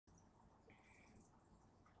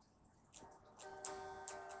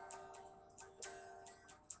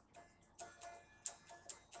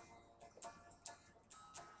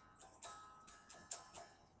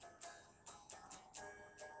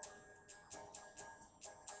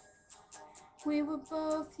We were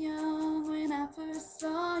both young when I first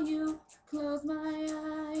saw you. Close my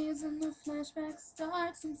eyes and the flashback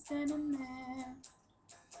starts. I'm standing there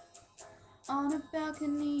on a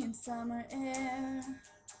balcony in summer air.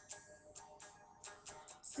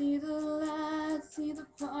 See the lights, see the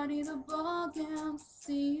party, the ball gowns.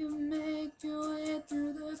 See you make your way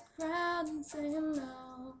through the crowd and say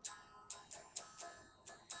hello.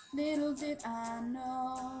 Little did I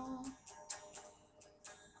know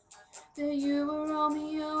that you were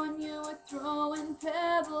Romeo and you were throwing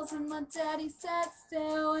pebbles, and my daddy said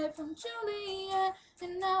stay away from Juliet,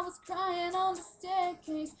 and I was crying on the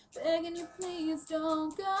staircase begging you please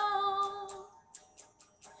don't go.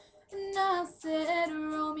 And I said,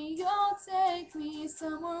 Romeo, take me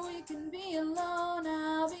somewhere we can be alone.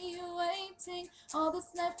 I'll be waiting. All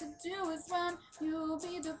that's left to do is run. You'll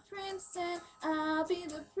be the prince and I'll be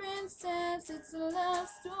the princess. It's a love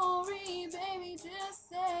story, baby, just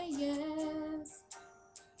say yes.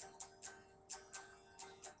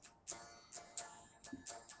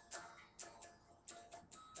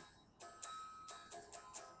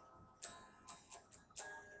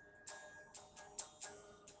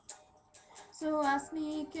 So I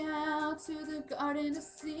sneak out to the garden to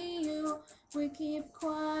see you. We keep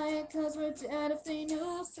quiet cause we're dead if they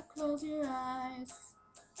knew. So close your eyes,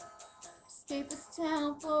 escape this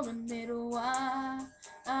town for a little while.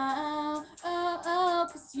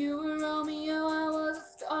 Cause you were Romeo, I was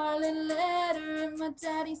a scarlet letter, and my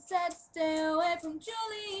daddy said stay away from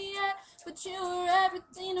Juliet, but you were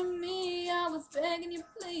everything to me. I was begging you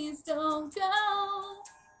please don't go.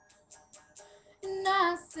 And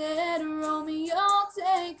I said, Romeo,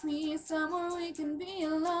 take me somewhere we can be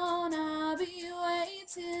alone. I'll be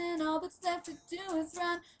waiting. All that's left to do is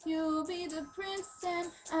run. You'll be the prince and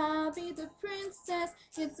I'll be the princess.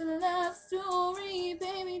 It's a love story,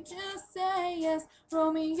 baby, just say yes.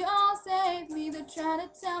 Romeo, save me. They're trying to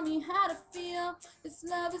tell me how to feel. This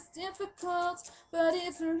love is difficult, but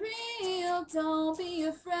it's real. Don't be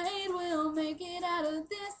afraid, we'll make it out of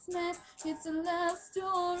this mess. It's a love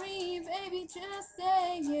story, baby, just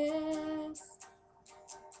say yes.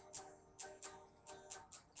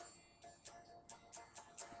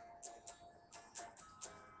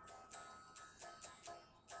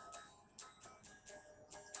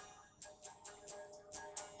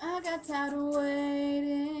 I got tired of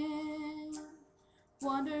waiting,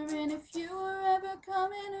 wondering if you were ever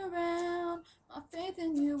coming around. My faith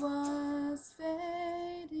in you was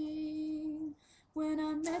fading when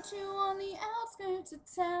I met you on the outskirts of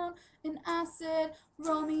town, and I said,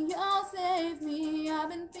 Romeo, save me. I've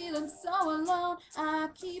been feeling so alone. I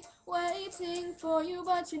keep waiting for you,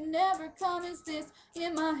 but you never come. Is this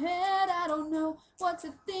in my head? I don't know what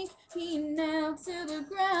to think. He knelt to the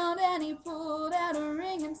ground and he pulled out a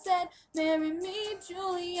ring and said, marry me,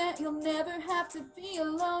 Juliet, you'll never have to be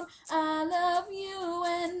alone. I love you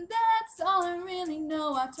and that's all I really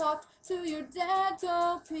know. I talked to your dad,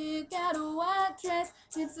 go pick out a white dress.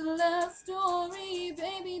 It's a love story,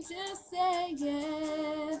 baby, just say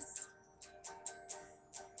yes.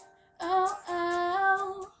 Oh,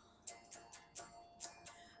 oh,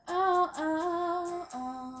 oh, oh,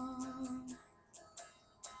 oh.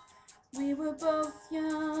 We were both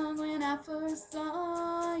young when I first saw